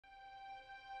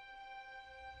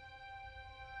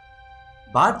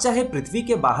बात चाहे पृथ्वी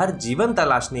के बाहर जीवन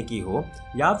तलाशने की हो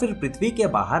या फिर पृथ्वी के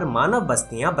बाहर मानव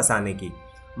बस्तियां बसाने की,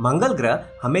 मंगल ग्रह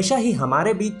हमेशा ही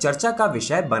हमारे बीच चर्चा का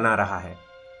विषय बना रहा है।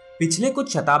 पिछले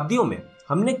कुछ शताब्दियों में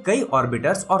हमने कई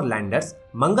ऑर्बिटर्स और लैंडर्स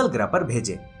मंगल ग्रह पर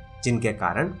भेजे, जिनके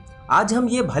कारण आज हम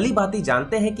ये भली भांति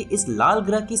जानते हैं कि इस लाल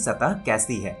ग्रह की सतह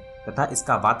कैसी है तथा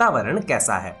इसका वातावरण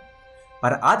कैसा है।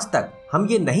 पर आज तक हम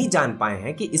ये नहीं जान पाए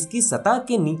हैं कि इसकी सतह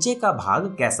के नीचे का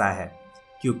भाग कैसा है,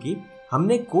 क्योंकि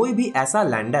हमने कोई भी ऐसा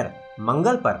लैंडर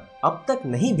मंगल पर अब तक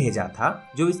नहीं भेजा था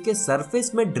जो इसके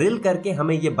सरफेस में ड्रिल करके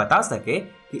हमें ये बता सके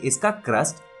कि इसका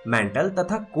क्रस्ट, मैंटल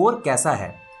तथा कोर कैसा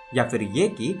है, या फिर ये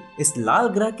कि इस लाल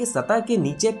ग्रह के सतह के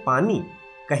नीचे पानी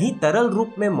कहीं तरल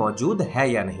रूप में मौजूद है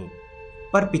या नहीं।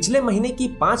 पर पिछले महीने की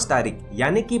 5 तारीख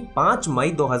यानी कि 5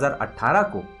 मई 2018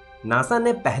 को नासा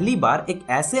ने पहली बार एक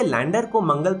ऐसे लैंडर को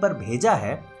मंगल पर भेजा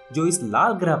है जो इस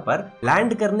लाल ग्रह पर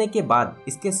लैंड करने के बाद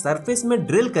इसके सरफेस में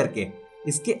ड्रिल करके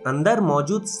इसके अंदर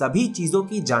मौजूद सभी चीजों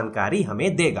की जानकारी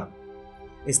हमें देगा।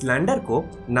 इस लैंडर को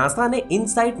नासा ने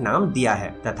इनसाइट नाम दिया है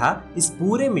तथा इस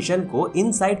पूरे मिशन को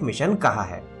इनसाइट मिशन कहा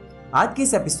है। आज के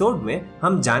इस एपिसोड में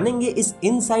हम जानेंगे इस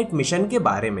इनसाइट मिशन के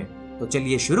बारे में। तो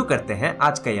चलिए शुरू करते हैं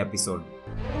आज का ये एपिसोड।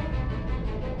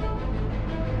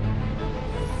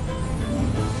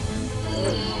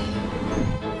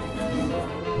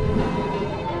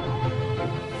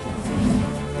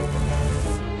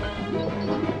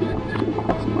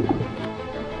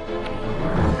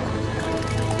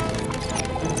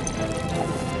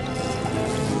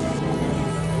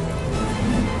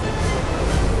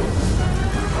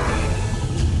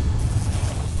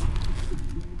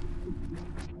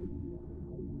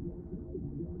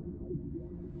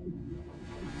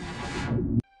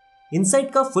 इनसाइट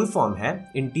का फुल फॉर्म है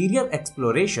interior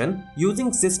exploration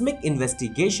using seismic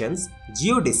investigations,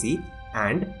 geodesy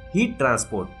and heat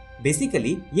transport.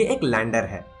 Basically ये एक लैंडर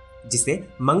है जिसे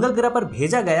मंगल ग्रह पर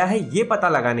भेजा गया है ये पता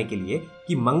लगाने के लिए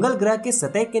कि मंगल ग्रह के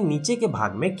सतह के नीचे के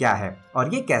भाग में क्या है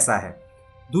और ये कैसा है।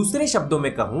 दूसरे शब्दों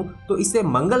में कहूँ तो इसे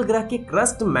मंगल ग्रह के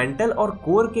क्रस्ट, मैंटल और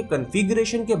कोर के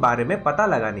कॉन्फ़िगरेशन के बारे में पता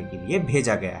लगाने के लिए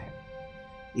भेजा गया है।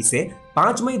 इसे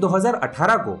 5 मई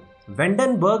 2018 को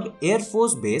वेंडनबर्ग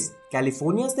एयरफोर्स बेस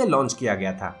कैलिफोर्निया से लॉन्च किया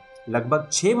गया था। लगभग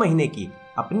 6 महीने की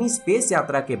अपनी स्पेस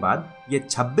यात्रा के बाद ये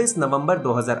 26 नवंबर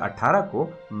 2018 को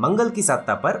मंगल की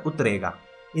सतह पर उतरेगा।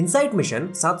 इनसाइट मिशन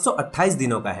 728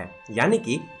 दिनों का है, यानी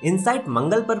कि इनसाइट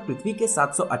मंगल पर पृथ्वी के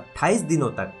 728 दिनों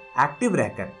तक एक्टिव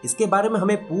रहकर इसके बारे में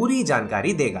हमें पूरी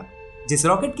जानकारी देगा। जिस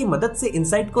रॉकेट की मदद से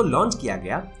इनसाइट को लॉन्च किया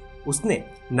गया उसने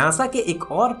नासा के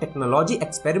एक और टेक्नोलॉजी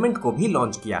एक्सपेरिमेंट को भी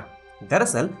लॉन्च किया।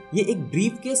 दरअसल ये एक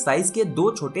ब्रीफ के साइज के 2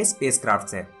 छोटे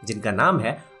स्पेसक्राफ्ट्स हैं जिनका नाम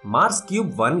है मार्स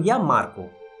क्यूब 1 या मार्को।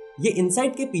 ये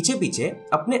इनसाइट के पीछे पीछे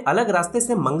अपने अलग रास्ते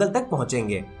से मंगल तक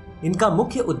पहुंचेंगे। इनका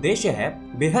मुख्य उद्देश्य है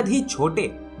बेहद ही छोटे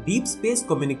डीप स्पेस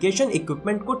कम्युनिकेशन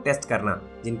इक्विपमेंट को टेस्ट करना,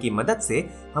 जिनकी मदद से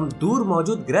हम दूर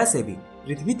मौजूद ग्रह से भी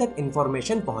पृथ्वी तक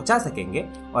इंफॉर्मेशन पहुंचा सकेंगे,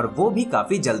 और वो भी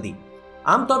काफी जल्दी।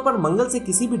 आमतौर पर मंगल से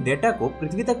किसी भी डेटा को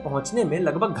पृथ्वी तक पहुंचने में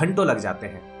लगभग घंटों लग जाते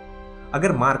हैं।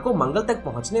 अगर मार्को मंगल तक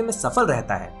पहुंचने में सफल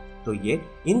रहता है तो ये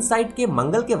इनसाइट के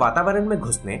मंगल के वातावरण में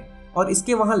घुसने और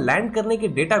इसके वहां लैंड करने के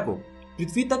डेटा को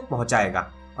पृथ्वी तक पहुंचाएगा,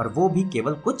 और वो भी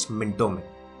केवल कुछ मिनटों में।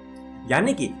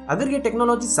 यानी कि अगर ये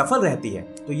टेक्नोलॉजी सफल रहती है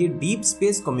तो ये डीप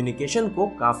स्पेस कम्युनिकेशन को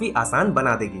काफी आसान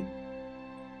बना देगी।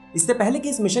 इससे पहले कि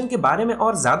इस मिशन के बारे में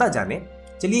और ज्यादा जाने,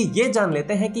 चलिए ये जान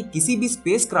लेते हैं कि किसी भी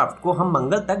स्पेसक्राफ्ट को हम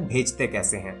मंगल तक भेजते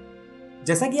कैसे हैं।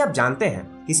 जैसा कि आप जानते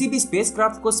हैं, किसी भी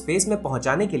स्पेसक्राफ्ट को स्पेस में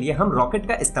पहुंचाने के लिए हम रॉकेट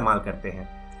का इस्तेमाल करते हैं,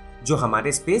 जो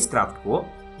हमारे स्पेसक्राफ्ट को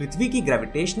पृथ्वी की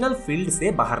ग्रेविटेशनल फील्ड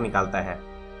से बाहर निकालता है।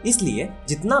 इसलिए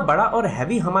जितना बड़ा और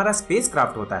हैवी हमारा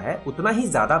स्पेसक्राफ्ट होता है, उतना ही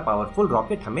ज्यादा पावरफुल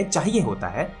रॉकेट हमें चाहिए होता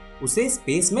है उसे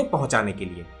स्पेस में पहुंचाने के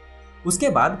लिए। उसके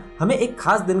बाद हमें एक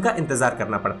खास दिन का इंतजार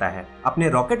करना पड़ता है अपने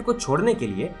रॉकेट को छोड़ने के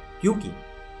लिए, क्योंकि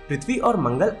पृथ्वी और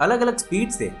मंगल अलग अलग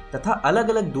स्पीड से तथा अलग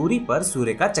अलग दूरी पर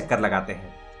सूर्य का चक्कर लगाते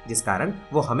हैं, जिस कारण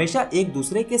वो हमेशा एक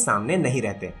दूसरे के सामने नहीं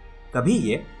रहते। कभी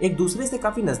ये एक दूसरे से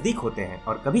काफी नजदीक होते हैं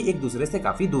और कभी एक दूसरे से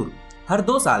काफी दूर। हर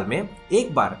 2 साल में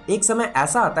एक बार एक समय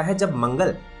ऐसा आता है जब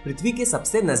मंगल पृथ्वी के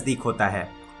सबसे नजदीक होता है।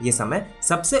 ये समय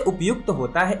सबसे उपयुक्त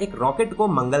होता है एक रॉकेट को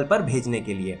मंगल पर भेजने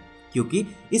के लिए, क्योंकि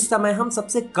इस समय हम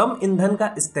सबसे कम ईंधन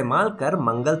का इस्तेमाल कर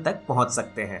मंगल तक पहुंच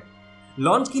सकते हैं।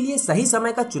 लॉन्च के लिए सही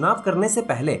समय का चुनाव करने से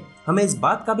पहले हमें इस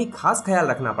बात का भी खास ख्याल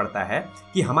रखना पड़ता है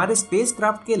कि हमारे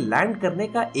स्पेसक्राफ्ट के लैंड करने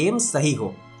का एम सही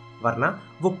हो, वरना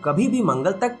वो कभी भी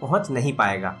मंगल तक पहुंच नहीं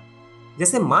पाएगा।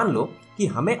 जैसे मान लो कि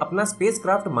हमें अपना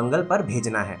स्पेसक्राफ्ट मंगल पर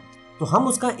भेजना है, तो हम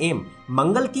उसका एम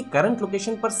मंगल की करंट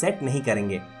लोकेशन पर सेट नहीं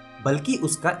करेंगे, बल्कि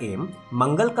उसका एम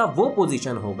मंगल का वो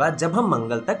पोजीशन होगा जब हम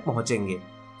मंगल तक पहुंचेंगे।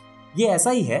 ये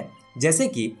ऐसा ही है जैसे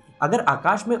कि अगर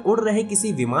आकाश में उड़ रहे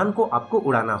किसी विमान को आपको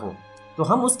उड़ाना हो तो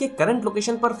हम उसके करंट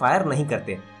लोकेशन पर फायर नहीं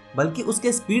करते, बल्कि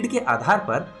उसके स्पीड के आधार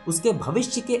पर उसके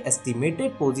भविष्य के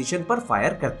एस्टिमेटेड पोजीशन पर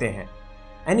फायर करते हैं।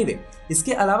 एनीवे,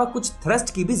 इसके अलावा कुछ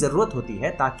थ्रस्ट की भी जरूरत होती है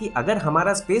ताकि अगर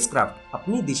हमारा स्पेसक्राफ्ट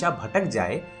अपनी दिशा भटक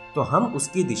जाए तो हम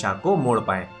उसकी दिशा को मोड़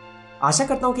पाएं। आशा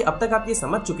करता हूं कि अब तक आप ये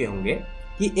समझ चुके होंगे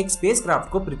कि एक स्पेसक्राफ्ट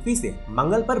को पृथ्वी से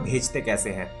मंगल पर भेजते कैसे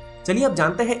हैं। चलिए अब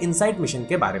जानते हैं इनसाइट मिशन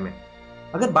के बारे में।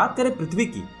 अगर बात करें पृथ्वी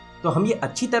की तो हम ये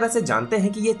अच्छी तरह से जानते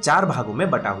हैं कि ये 4 भागों में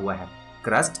बटा हुआ है,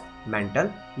 crust, mental,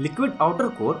 liquid outer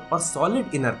core और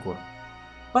सॉलिड इनर कोर।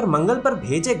 पर मंगल पर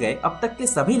भेजे गए अब तक के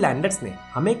सभी लैंडर्स ने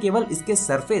हमें केवल इसके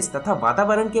सरफेस तथा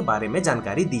वातावरण के बारे में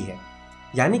जानकारी दी है,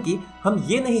 यानी कि हम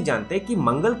ये नहीं जानते कि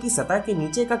मंगल की सतह के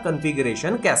नीचे का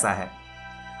कॉन्फ़िगरेशन कैसा है।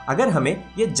 अगर हमें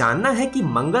ये जानना है कि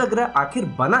मंगल ग्रह आखिर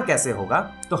बना कैसे होगा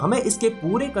तो हमें इसके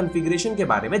पूरे कॉन्फ़िगरेशन के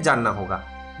बारे में जानना होगा।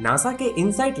 नासा के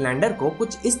इनसाइट लैंडर को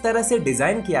कुछ इस तरह से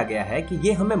डिजाइन किया गया है कि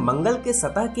ये हमें मंगल के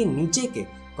सतह के नीचे के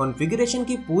कॉन्फ़िगरेशन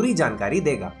की पूरी जानकारी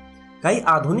देगा। कई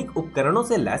आधुनिक उपकरणों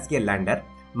से लैस ये लैंडर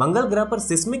मंगल ग्रह पर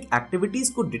सिस्मिक एक्टिविटीज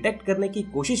को डिटेक्ट करने की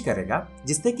कोशिश करेगा,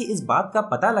 जिससे कि इस बात का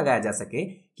पता लगाया जा सके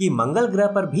कि मंगल ग्रह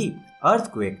पर भी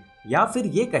अर्थक्वेक या फिर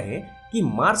ये कहें कि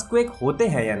मार्सक्वेक होते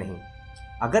हैं या नहीं।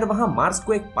 अगर वहां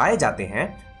मार्सक्वेक पाए जाते हैं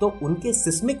तो उनके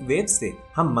सिस्मिक वेव्स से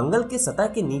हम मंगल के सतह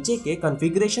के नीचे के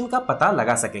कॉन्फ़िगरेशन का पता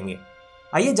लगा सकेंगे।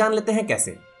 आइए जान लेते हैं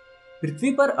कैसे।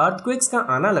 पृथ्वी पर अर्थक्वेक्स का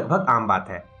आना लगभग आम बात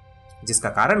है, जिसका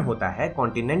कारण होता है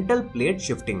कॉन्टिनेंटल प्लेट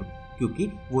शिफ्टिंग, क्योंकि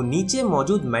वो नीचे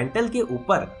मौजूद मेंटल के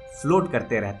ऊपर फ्लोट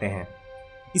करते रहते हैं।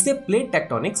 इसे प्लेट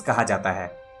टेक्टोनिक्स कहा जाता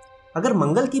है। अगर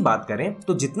मंगल की बात करें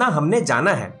तो जितना हमने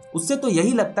जाना है उससे तो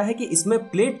यही लगता है कि इसमें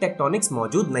प्लेट टेक्टोनिक्स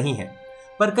मौजूद नहीं है,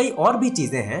 पर कई और भी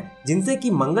चीजें हैं जिनसे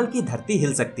कि मंगल की धरती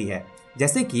हिल सकती है,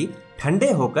 जैसे कि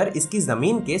ठंडे होकर इसकी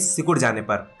जमीन के सिकुड़ जाने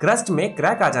पर, क्रस्ट में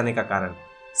क्रैक आ जाने का कारण,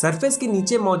 सरफेस के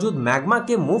नीचे मौजूद मैग्मा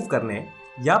के मूव करने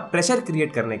या प्रेशर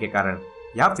क्रिएट करने के कारण,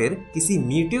 या फिर किसी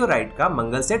मीटियोराइट का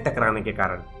मंगल से टकराने के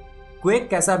कारण। क्वेक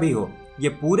कैसा भी हो, ये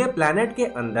पूरे प्लैनेट के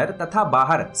अंदर तथा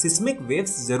बाहर सिस्मिक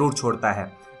वेव्स जरूर छोड़ता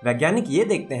है। वैज्ञानिक ये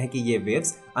देखते हैं कि ये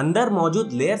वेव्स अंदर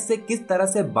मौजूद लेयर से किस तरह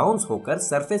से बाउंस होकर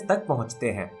सरफेस तक पहुंचते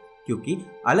हैं, क्योंकि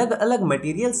अलग अलग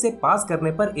मटेरियल से पास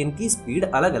करने पर इनकी स्पीड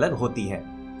अलग अलग होती है।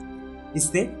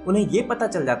 इससे उन्हें ये पता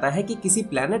चल जाता है कि किसी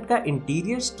प्लैनेट का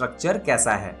इंटीरियर स्ट्रक्चर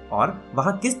कैसा है और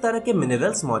वहां किस तरह के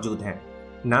मिनरल्स मौजूद हैं।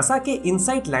 नासा के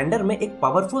इनसाइट लैंडर में एक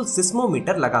पावरफुल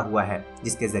सिस्मोमीटर लगा हुआ है,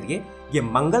 जिसके जरिए ये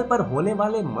मंगल पर होने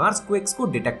वाले मार्सक्वेक्स को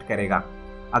डिटेक्ट करेगा।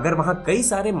 अगर वहां कई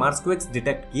सारे मार्सक्वेक्स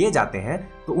डिटेक्ट किए जाते हैं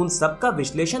तो उन सब का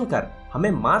विश्लेषण कर हमें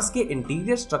मार्स के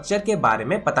इंटीरियर स्ट्रक्चर के बारे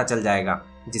में पता चल जाएगा,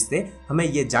 जिससे हमें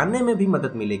ये जानने में भी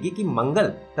मदद मिलेगी कि मंगल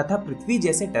तथा पृथ्वी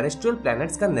जैसे टेरेस्ट्रियल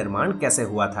प्लैनेट्स का निर्माण कैसे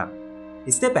हुआ था।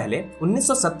 इससे पहले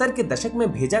 1970 के दशक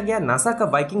में भेजा गया नासा का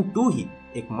वाइकिंग 2 ही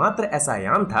एकमात्र ऐसा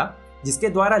यान था जिसके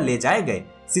द्वारा ले जाए गए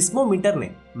सिस्मोमीटर ने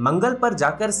मंगल पर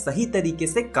जाकर सही तरीके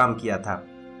से काम किया था,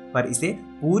 पर इसे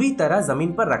पूरी तरह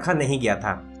जमीन पर रखा नहीं गया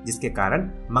था, जिसके कारण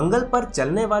मंगल पर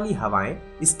चलने वाली हवाएं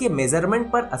इसके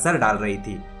मेजरमेंट पर असर डाल रही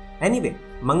थी। एनीवे,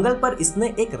 मंगल पर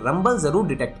इसने एक रंबल जरूर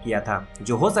डिटेक्ट किया था,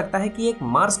 जो हो सकता है कि एक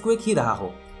मार्सक्वेक ही रहा हो,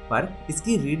 पर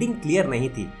इसकी रीडिंग क्लियर नहीं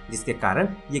थी, जिसके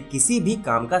कारण ये किसी भी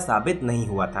काम का साबित नहीं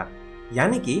हुआ था।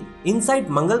 यानी कि इनसाइट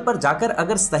मंगल पर जाकर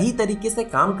अगर सही तरीके से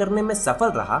काम करने में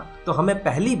सफल रहा तो हमें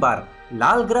पहली बार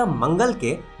लाल ग्रह मंगल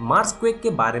के मार्सक्वेक के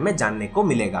बारे में जानने को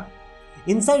मिलेगा।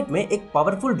 इनसाइट में एक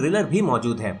पावरफुल ड्रिलर भी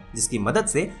मौजूद है, जिसकी मदद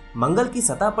से मंगल की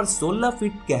सतह पर 16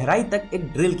 फीट गहराई तक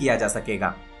एक ड्रिल किया जा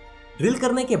सकेगा। ड्रिल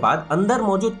करने के बाद अंदर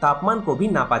मौजूद तापमान को भी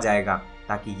नापा जाएगा,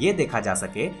 ताकि ये देखा जा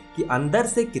सके कि अंदर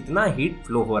से कितना हीट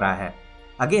फ्लो हो रहा है।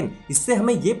 अगेन, इससे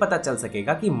हमें ये पता चल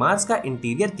सकेगा कि मार्स का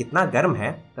इंटीरियर कितना गर्म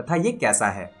है तथा ये कैसा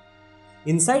है।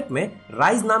 इनसाइट में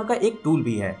राइज नाम का एक टूल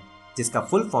भी है, जिसका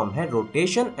फुल फॉर्म है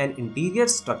rotation and interior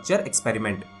structure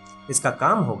experiment. इसका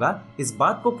काम होगा इस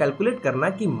बात को कैलकुलेट करना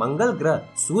कि मंगल ग्रह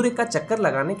सूर्य का चक्कर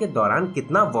लगाने के दौरान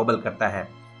कितना वॉबल करता है।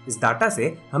 इस डाटा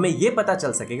से हमें यह पता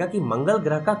चल सकेगा कि मंगल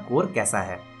ग्रह का कोर कैसा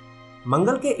है।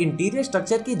 मंगल के इंटीरियर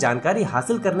स्ट्रक्चर की जानकारी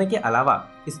हासिल करने के अलावा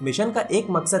इस मिशन का एक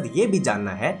मकसद ये भी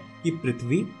जानना है कि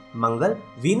पृथ्वी, मंगल,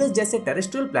 वीनस जैसे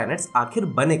टेरेस्ट्रियल प्लैनेट्स आखिर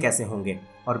बने कैसे होंगे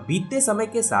और बीतते समय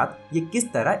के साथ ये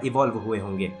किस तरह इवॉल्व हुए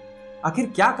होंगे।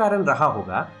 आखिर क्या कारण रहा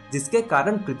होगा जिसके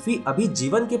कारण पृथ्वी अभी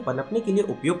जीवन के पनपने के लिए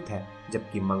उपयुक्त है,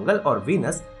 जबकि मंगल और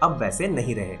वीनस अब वैसे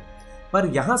नहीं रहे। पर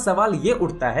यहाँ सवाल ये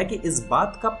उठता है कि इस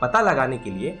बात का पता लगाने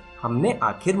के लिए हमने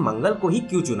आखिर मंगल को ही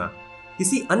क्यों चुना,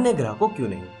 किसी अन्य ग्रह को क्यों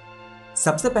नहीं।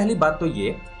 सबसे पहली बात तो ये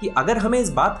कि अगर हमें इस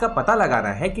बात का पता लगाना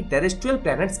है कि टेरेस्ट्रियल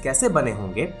प्लैनेट्स कैसे बने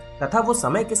होंगे तथा वो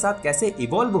समय के साथ कैसे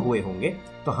इवॉल्व हुए होंगे,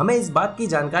 तो हमें इस बात की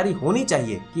जानकारी होनी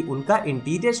चाहिए कि उनका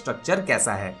इंटीरियर स्ट्रक्चर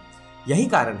कैसा है। यही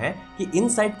कारण है कि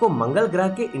इनसाइट को मंगल ग्रह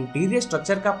के इंटीरियर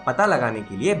स्ट्रक्चर का पता लगाने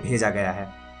के लिए भेजा गया है।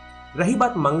 रही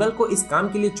बात मंगल को इस काम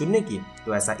के लिए चुनने की,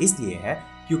 तो ऐसा इसलिए है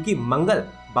क्योंकि मंगल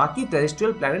बाकी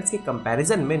टेरेस्ट्रियल प्लैनेट्स के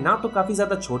कंपैरिजन में ना तो काफी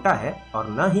ज्यादा छोटा है और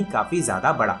ना ही काफी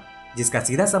ज्यादा बड़ा, जिसका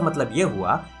सीधा सा मतलब ये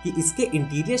हुआ कि इसके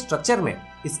इंटीरियर स्ट्रक्चर में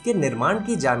इसके निर्माण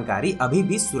की जानकारी अभी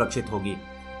भी सुरक्षित होगी।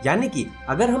 यानी कि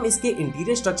अगर हम इसके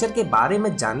इंटीरियर स्ट्रक्चर के बारे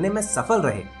में जानने में सफल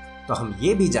रहे तो हम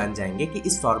ये भी जान जाएंगे कि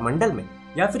इस सौरमंडल में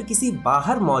या फिर किसी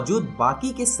बाहर मौजूद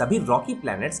बाकी के सभी रॉकी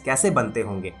प्लैनेट्स कैसे बनते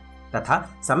होंगे तथा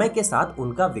समय के साथ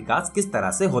उनका विकास किस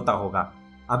तरह से होता होगा।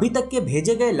 अभी तक के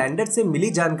भेजे गए लैंडर से मिली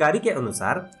जानकारी के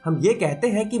अनुसार हम ये कहते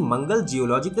हैं कि मंगल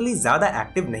जियोलॉजिकली ज्यादा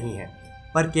एक्टिव नहीं है,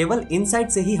 पर केवल इनसाइट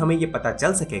से ही हमें ये पता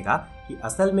चल सकेगा कि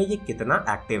असल में ये कितना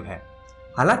एक्टिव है।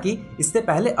 हालांकि इससे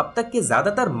पहले अब तक के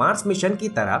ज्यादातर मार्स मिशन की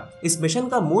तरह इस मिशन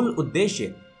का मूल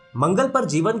उद्देश्य मंगल पर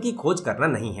जीवन की खोज करना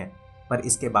नहीं है, पर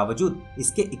इसके बावजूद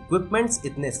इसके इक्विपमेंट्स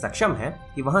इतने सक्षम हैं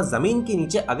कि वहां जमीन के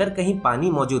नीचे अगर कहीं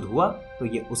पानी मौजूद हुआ तो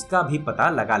ये उसका भी पता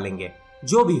लगा लेंगे।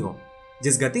 जो भी हो,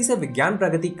 जिस गति से विज्ञान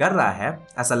प्रगति कर रहा है,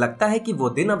 ऐसा लगता है कि वो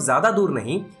दिन अब ज्यादा दूर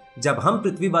नहीं जब हम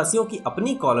पृथ्वीवासियों की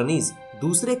अपनी कॉलोनीज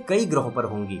दूसरे कई ग्रहों पर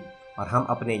होंगी और हम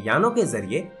अपने यानों के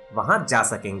जरिए वहां जा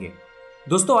सकेंगे।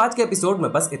 दोस्तों, आज के एपिसोड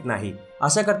में बस इतना ही।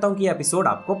 आशा करता हूं कि यह एपिसोड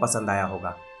आपको पसंद आया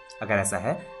होगा। अगर ऐसा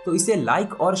है तो इसे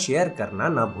लाइक और शेयर करना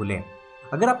न भूलें।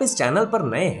 अगर आप इस चैनल पर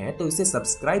नए हैं तो इसे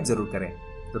सब्सक्राइब जरूर करें।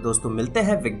 तो दोस्तों, मिलते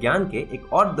हैं विज्ञान के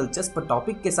एक और दिलचस्प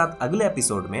टॉपिक के साथ अगले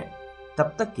एपिसोड में।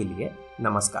 तब तक के लिए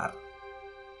नमस्कार।